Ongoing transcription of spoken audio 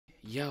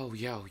Yo,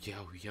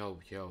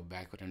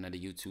 back with another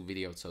YouTube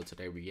video. So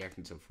today we're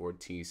reacting to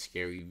 14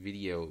 scary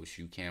videos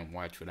you can't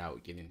watch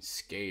without getting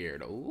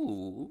scared.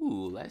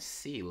 Ooh, let's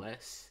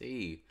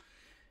see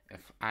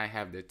if I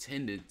have the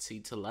tendency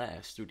to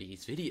last through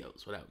these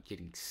videos without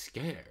getting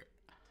scared.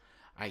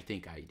 I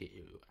think I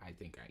do. I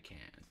think I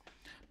can.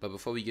 But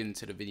before we get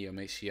into the video,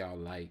 make sure y'all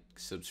like,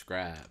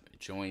 subscribe,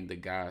 join the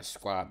guys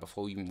squad.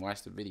 Before you even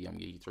watch the video, I'm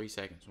gonna give you 3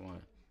 seconds.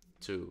 1,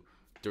 2,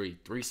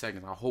 3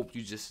 seconds. I hope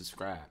you just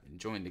subscribe and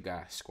join the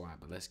guys squad.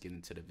 But let's get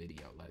into the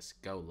video. Let's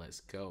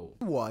go.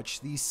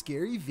 Watch these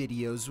scary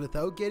videos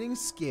without getting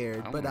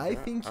scared, but I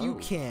think you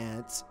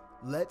can't.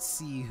 Let's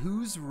see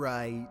who's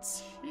right.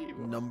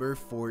 Number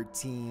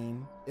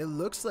 14. It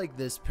looks like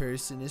this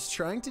person is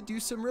trying to do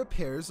some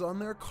repairs on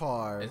their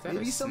car.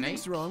 Maybe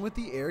something's wrong with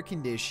the air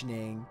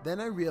conditioning. Then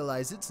I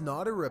realize it's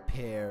not a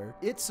repair,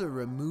 it's a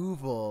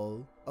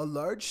removal. A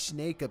large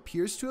snake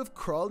appears to have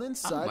crawled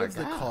inside of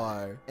the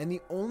car, and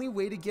the only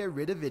way to get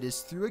rid of it is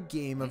through a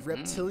game of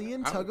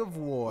reptilian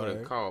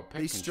tug-of-war.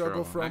 They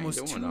struggle for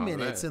almost 2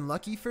 minutes, and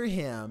lucky for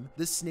him,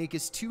 the snake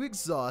is too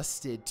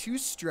exhausted to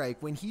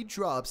strike when he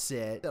drops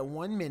it at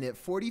 1 minute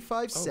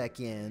 45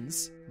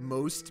 seconds.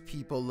 Most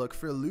people look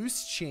for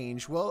loose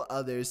change, while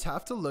others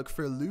have to look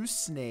for loose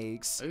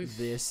snakes.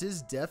 This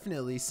is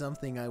definitely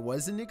something I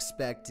wasn't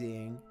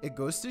expecting. It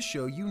goes to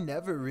show you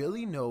never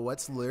really know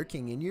what's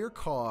lurking in your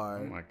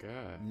car. Oh my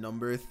god.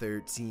 Number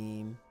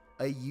 13.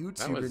 A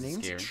YouTuber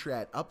named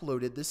Tret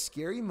uploaded this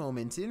scary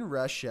moment in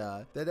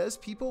Russia that has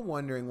people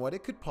wondering what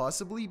it could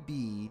possibly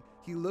be.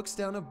 He looks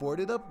down a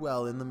boarded up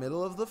well in the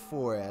middle of the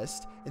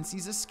forest and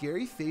sees a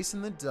scary face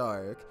in the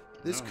dark.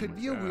 This could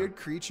be a weird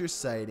creature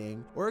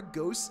sighting or a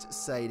ghost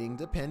sighting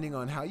depending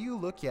on how you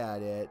look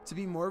at it. To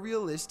be more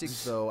realistic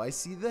though, I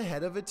see the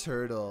head of a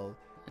turtle.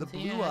 The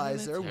blue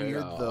eyes are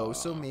weird though,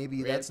 so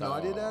maybe that's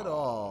not it at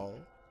all.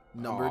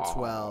 Number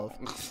 12.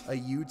 A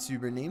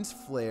YouTuber named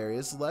Flair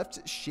is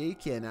left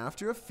shaken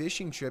after a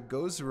fishing trip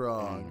goes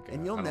wrong,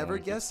 and you'll never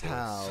guess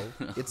how.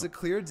 It's a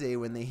clear day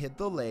when they hit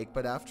the lake,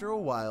 but after a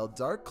while,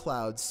 dark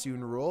clouds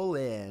soon roll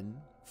in.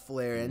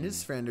 Flair and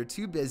his friend are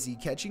too busy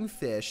catching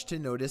fish to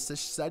notice a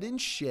sudden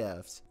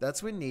shift.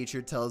 That's when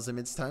nature tells him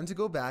it's time to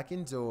go back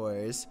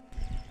indoors.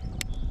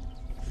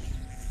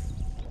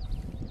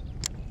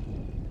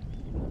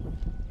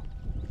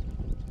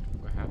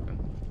 What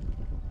happened?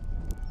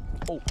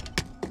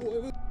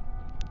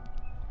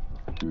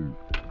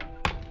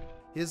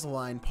 His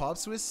line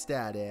pops with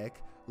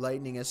static.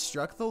 Lightning has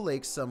struck the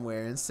lake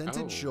somewhere and sent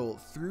a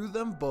jolt through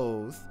them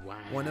both.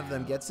 One of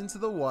them gets into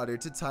the water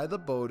to tie the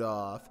boat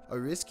off. A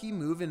risky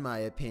move in my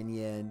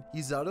opinion.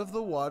 He's out of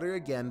the water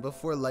again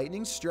before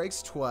lightning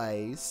strikes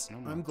twice.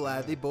 I'm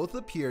glad they both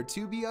appear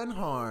to be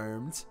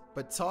unharmed.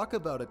 But talk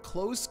about a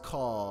close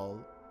call.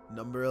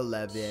 Number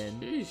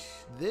 11.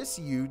 This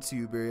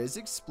YouTuber is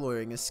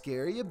exploring a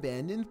scary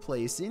abandoned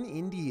place in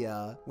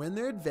India when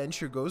their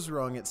adventure goes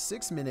wrong at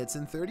 6 minutes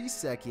and 30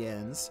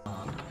 seconds.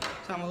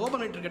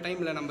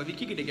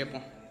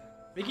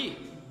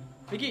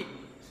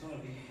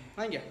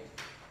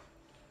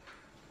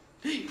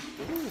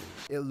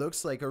 It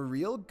looks like a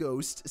real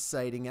ghost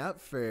sighting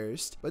at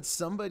first, but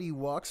somebody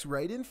walks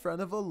right in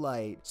front of a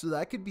light, so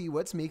that could be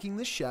what's making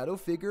the shadow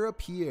figure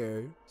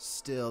appear.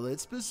 Still,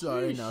 it's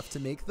bizarre enough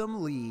to make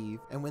them leave,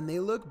 and when they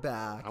look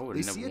back,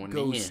 they see a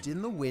ghost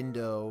in the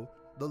window.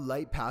 The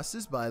light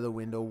passes by the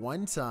window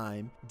one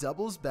time,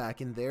 doubles back,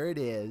 and there it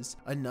is,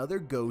 another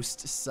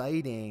ghost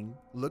sighting.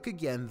 Look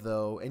again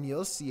though, and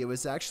you'll see it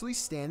was actually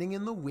standing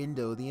in the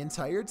window the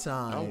entire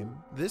time.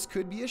 This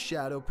could be a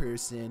shadow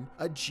person,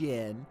 a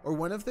djinn, or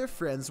one of their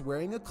friends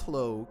wearing a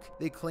cloak.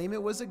 They claim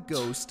it was a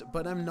ghost,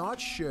 but I'm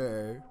not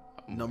sure.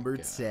 Number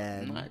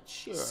 10.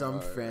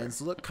 Some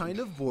friends look kind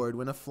of bored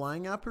when a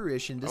flying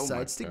apparition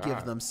decides to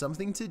give them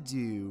something to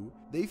do.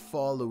 They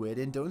follow it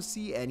and don't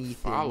see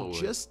anything,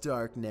 just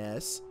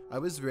darkness. I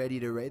was ready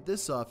to write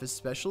this off as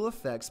special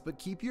effects, but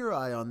keep your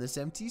eye on this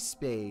empty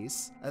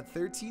space. At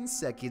 13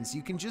 seconds,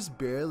 you can just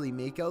barely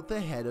make out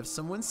the head of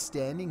someone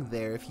standing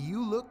there if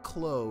you look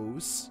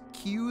close.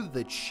 Cue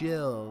the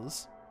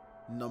chills.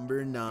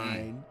 Number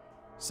 9.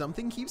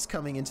 Something keeps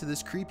coming into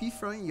this creepy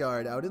front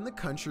yard out in the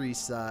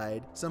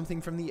countryside.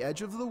 Something from the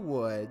edge of the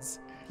woods.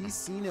 He's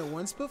seen it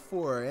once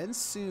before, and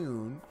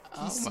soon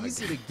he sees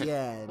it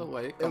again.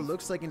 It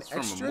looks like an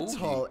extra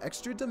tall,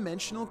 extra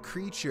dimensional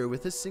creature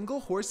with a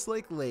single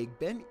horse-like leg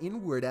bent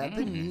inward at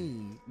the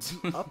knee.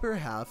 The upper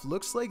half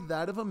looks like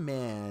that of a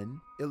man.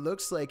 It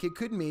looks like it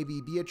could maybe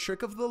be a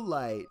trick of the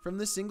light from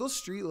the single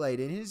street light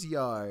in his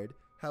yard.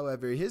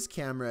 However, his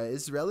camera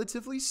is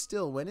relatively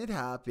still when it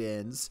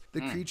happens.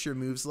 The creature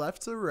moves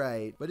left to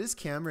right, but his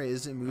camera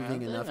isn't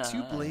moving enough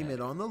to blame it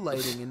on the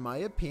lighting in my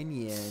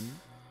opinion.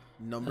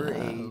 Number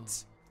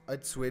 8. A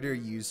Twitter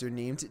user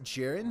named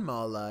Jaren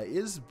Mala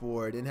is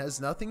bored and has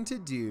nothing to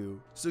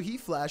do, so he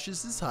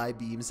flashes his high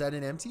beams at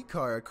an empty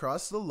car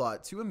across the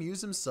lot to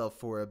amuse himself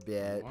for a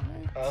bit.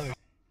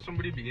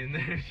 Somebody be in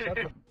there. Shut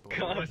the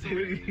God,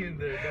 somebody be in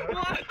there.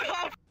 What the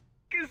f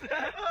is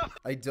that?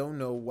 I don't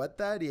know what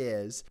that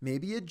is.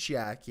 Maybe a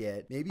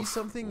jacket, maybe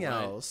something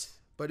else.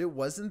 But it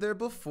wasn't there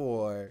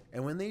before,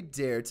 and when they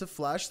dare to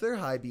flash their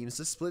high beams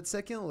a split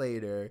second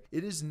later,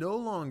 it is no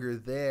longer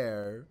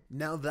there.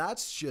 Now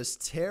that's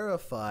just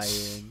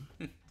terrifying.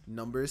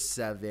 Number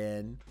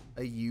 7.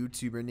 A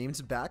YouTuber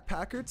named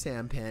Backpacker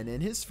Tampan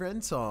and his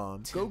friend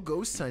Tom go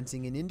ghost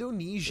hunting in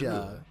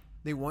Indonesia.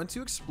 They want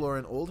to explore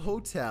an old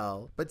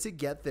hotel, but to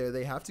get there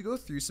they have to go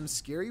through some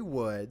scary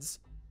woods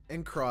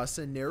and cross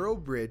a narrow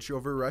bridge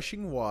over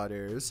rushing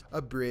waters,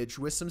 a bridge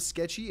with some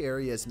sketchy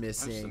areas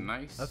missing.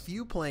 A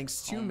few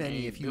planks too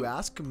many if you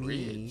ask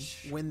me.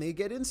 When they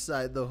get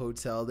inside the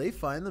hotel, they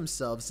find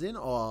themselves in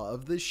awe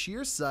of the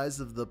sheer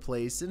size of the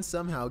place and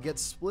somehow get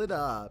split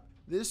up.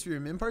 This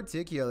room in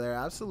particular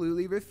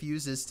absolutely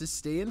refuses to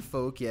stay in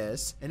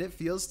focus, and it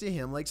feels to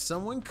him like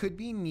someone could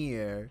be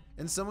near.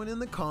 And someone in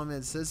the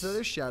comments says that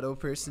a shadow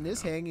person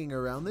is hanging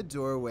around the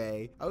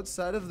doorway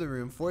outside of the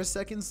room 4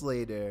 seconds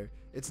later.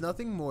 It's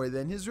nothing more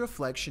than his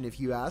reflection if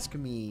you ask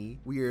me.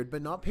 Weird,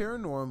 but not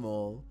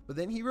paranormal. But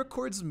then he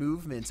records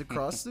movement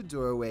across the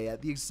doorway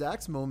at the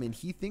exact moment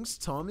he thinks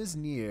Tom is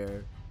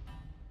near.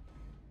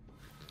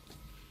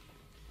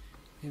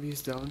 Maybe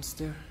he's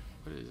downstairs.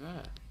 What is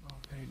that? Oh,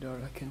 very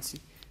dark, I can see.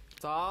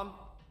 Tom?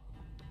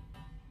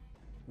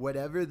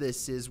 Whatever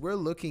this is we're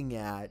looking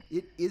at,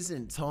 it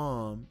isn't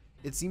Tom.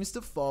 It seems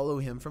to follow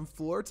him from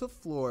floor to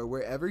floor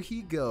wherever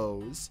he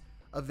goes.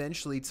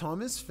 Eventually,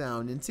 Tom is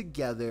found, and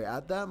together,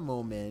 at that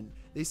moment,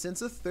 they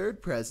sense a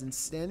third presence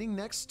standing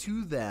next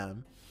to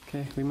them.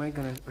 Okay, we might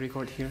gonna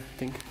record here, I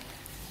think.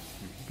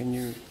 Can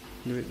you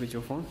do it with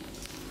your phone?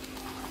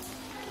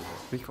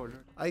 Recorder.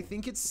 I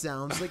think it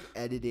sounds like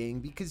editing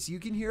because you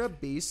can hear a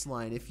bass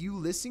line if you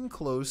listen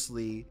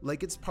closely,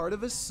 like it's part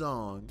of a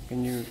song.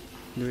 Can you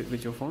do it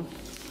with your phone?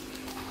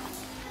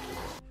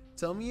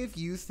 Tell me if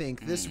you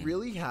think this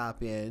really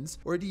happens,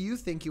 or do you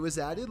think it was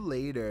added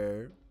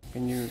later?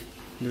 Can you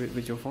do it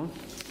with your phone?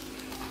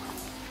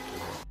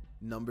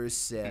 Number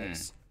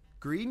 6.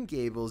 Green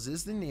Gables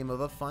is the name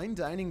of a fine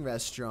dining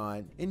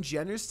restaurant in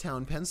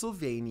Jennerstown,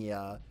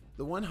 Pennsylvania.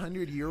 The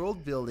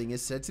 100-year-old building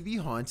is said to be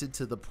haunted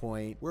to the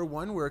point where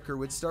one worker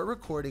would start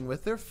recording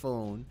with their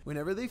phone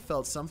whenever they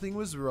felt something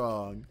was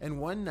wrong, and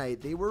one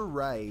night they were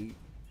right.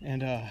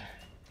 And I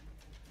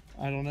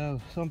don't know,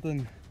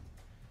 something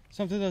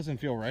doesn't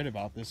feel right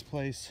about this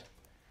place.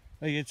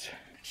 Like it's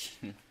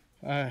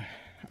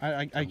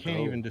I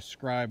can't even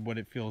describe what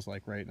it feels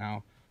like right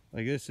now.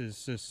 Like this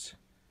is just,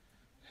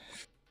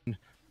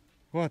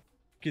 what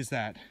is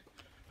that?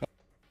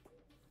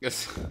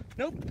 Yes.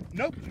 Nope.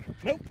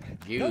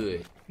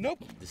 Good.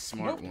 Nope. The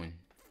smart one.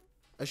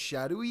 A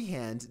shadowy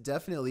hand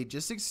definitely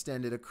just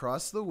extended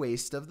across the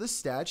waist of the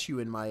statue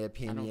in my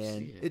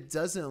opinion. It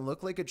doesn't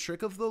look like a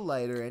trick of the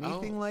light or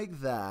anything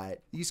like that.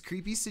 These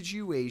creepy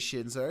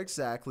situations are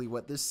exactly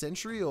what this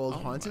century-old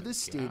haunted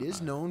estate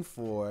is known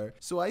for,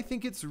 so I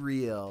think it's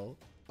real.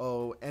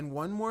 Oh, and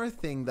one more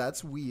thing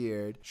that's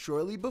weird.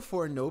 Shortly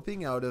before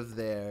noping out of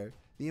there,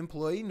 the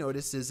employee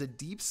notices a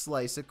deep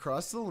slice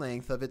across the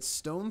length of its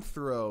stone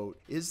throat.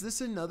 Is this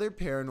another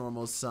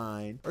paranormal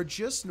sign, or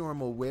just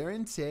normal wear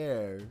and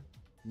tear?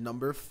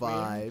 Number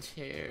 5.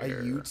 A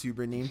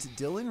YouTuber named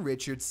Dylan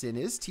Richardson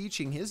is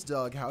teaching his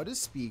dog how to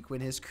speak when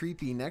his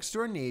creepy next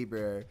door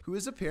neighbor, who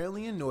is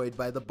apparently annoyed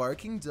by the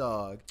barking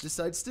dog,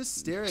 decides to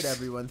stare at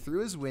everyone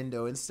through his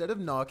window instead of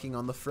knocking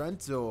on the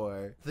front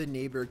door. The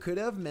neighbor could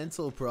have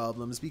mental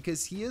problems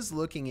because he is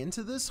looking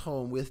into this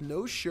home with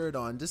no shirt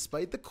on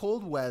despite the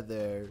cold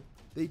weather.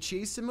 They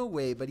chase him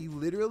away, but he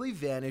literally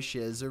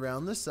vanishes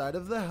around the side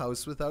of the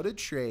house without a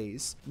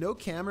trace. No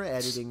camera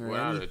editing or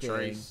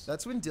anything.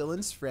 That's when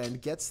Dylan's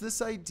friend gets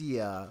this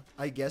idea.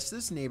 I guess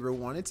this neighbor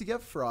wanted to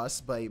get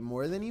frostbite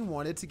more than he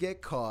wanted to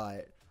get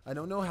caught. I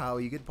don't know how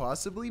he could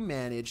possibly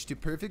manage to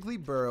perfectly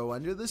burrow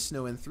under the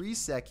snow in 3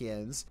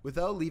 seconds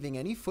without leaving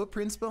any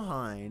footprints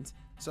behind.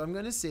 So I'm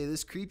gonna say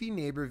this creepy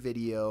neighbor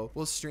video,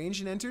 while strange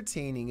and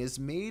entertaining, is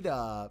made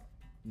up.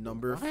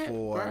 Number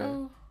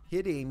 4.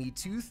 Hit Amy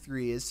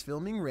 23 is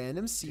filming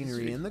random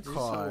scenery in the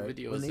car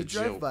when they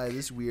drive by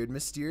this weird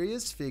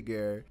mysterious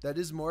figure that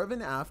is more of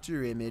an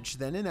after image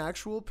than an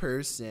actual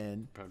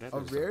person. A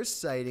rare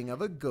sighting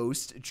of a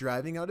ghost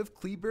driving out of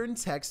Cleburne,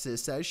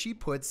 Texas, as she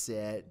puts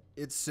it.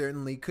 It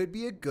certainly could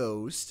be a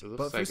ghost,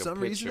 but for some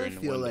reason I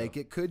feel like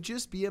it could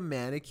just be a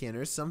mannequin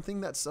or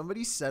something that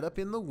somebody set up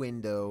in the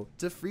window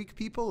to freak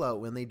people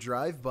out when they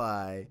drive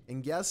by.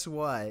 And guess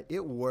what?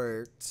 It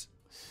worked.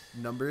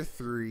 Number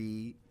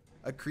 3.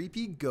 A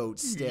creepy goat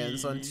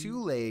stands on 2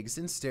 legs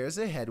and stares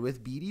ahead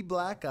with beady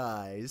black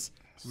eyes.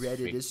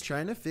 Reddit is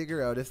trying to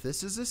figure out if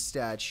this is a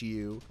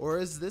statue, or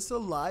is this a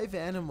live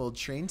animal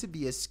trained to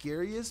be as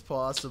scary as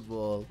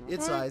possible.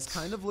 Its eyes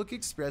kind of look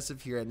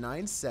expressive here at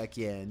 9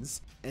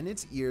 seconds, and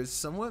its ears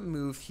somewhat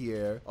move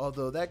here,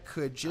 although that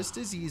could just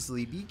as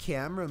easily be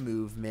camera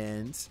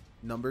movement.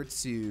 Number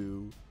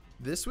 2.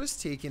 This was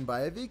taken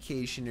by a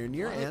vacationer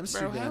near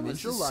Amsterdam in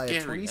July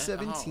of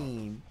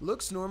 2017.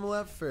 Looks normal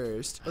at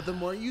first, but the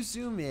more you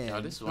zoom in,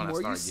 the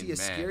more you see a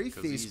scary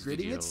face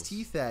gritting its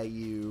teeth at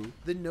you.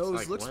 The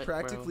nose looks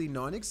practically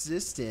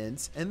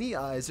non-existent, and the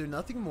eyes are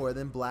nothing more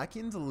than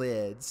blackened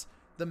lids.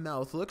 The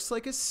mouth looks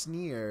like a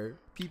sneer.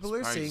 People are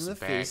It's probably saying the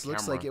just a bad face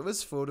looks like camera. it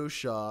was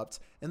photoshopped,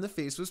 and the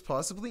face was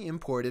possibly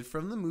imported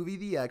from the movie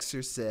The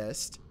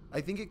Exorcist. I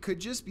think it could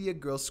just be a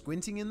girl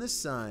squinting in the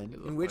sun,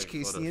 in which like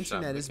case the Photoshop.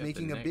 internet is Look at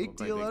the making a neck, big look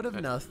like deal they out of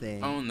cut-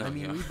 nothing. Oh, no, I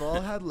mean, yeah. we've all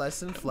had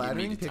less than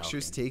flattering to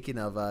pictures talking. taken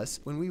of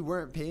us when we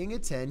weren't paying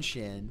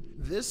attention.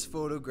 This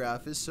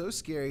photograph is so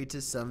scary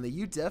to some that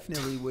you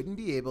definitely wouldn't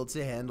be able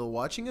to handle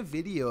watching a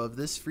video of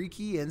this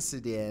freaky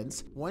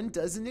incident. One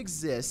doesn't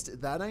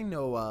exist that I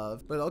know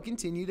of, but I'll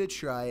continue to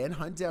try and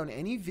hunt down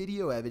any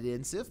video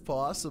evidence if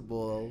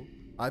possible.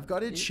 I've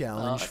got a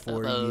challenge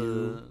for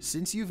you.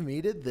 Since you've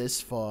made it this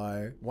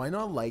far, why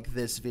not like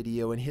this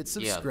video and hit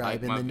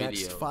subscribe like in my the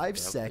next video. 5 Yeah,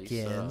 please,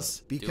 seconds?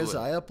 do Because it.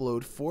 I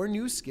upload 4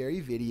 new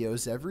scary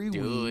videos every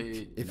Do week.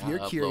 it. If Not you're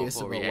upload curious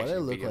 4 about what I reaction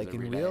look videos like in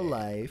every real day.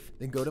 life,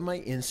 then go to my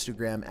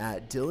Instagram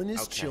at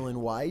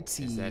DylanIsChillinYT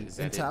Is that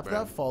and it, tap bro?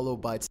 that follow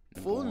button.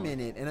 Full More.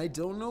 minute, and I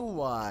don't know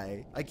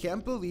why. I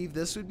can't believe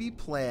this would be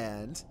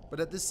planned, but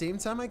at the same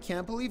time I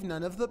can't believe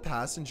none of the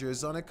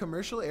passengers on a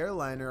commercial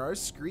airliner are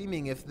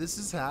screaming if this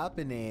is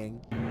happening.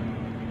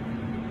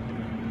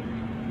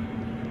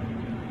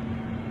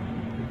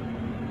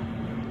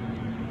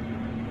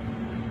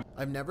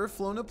 I've never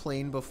flown a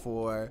plane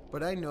before,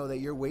 but I know that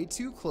you're way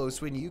too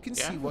close when you can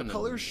see what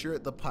color Definitely.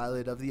 shirt the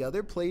pilot of the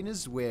other plane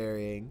is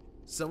wearing.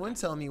 Someone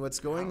tell me what's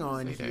going How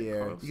on is they that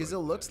here, close because it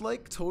like looks that?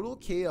 like total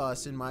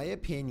chaos in my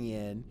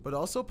opinion, but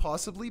also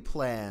possibly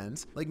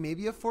planned, like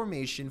maybe a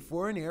formation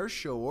for an air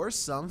show or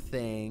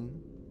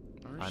something.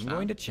 I'm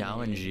going to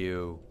challenge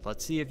you.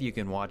 Let's see if you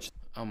can watch.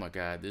 Oh my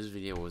god, this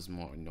video was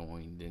more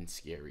annoying than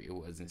scary. It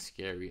wasn't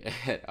scary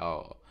at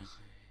all.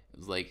 It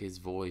was like his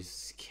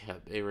voice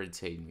kept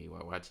irritating me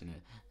while watching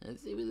it.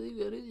 Let's see what they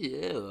gonna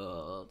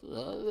do.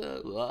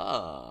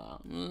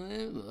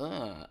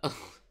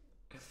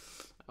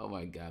 Oh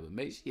my god, but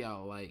make sure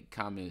y'all like,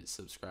 comment,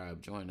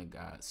 subscribe, join the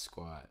God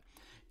Squad.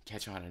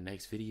 Catch you on the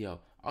next video.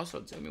 Also,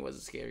 tell me, was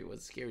it scary? Was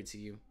it scary to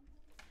you?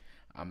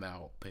 I'm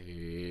out.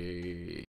 Peace.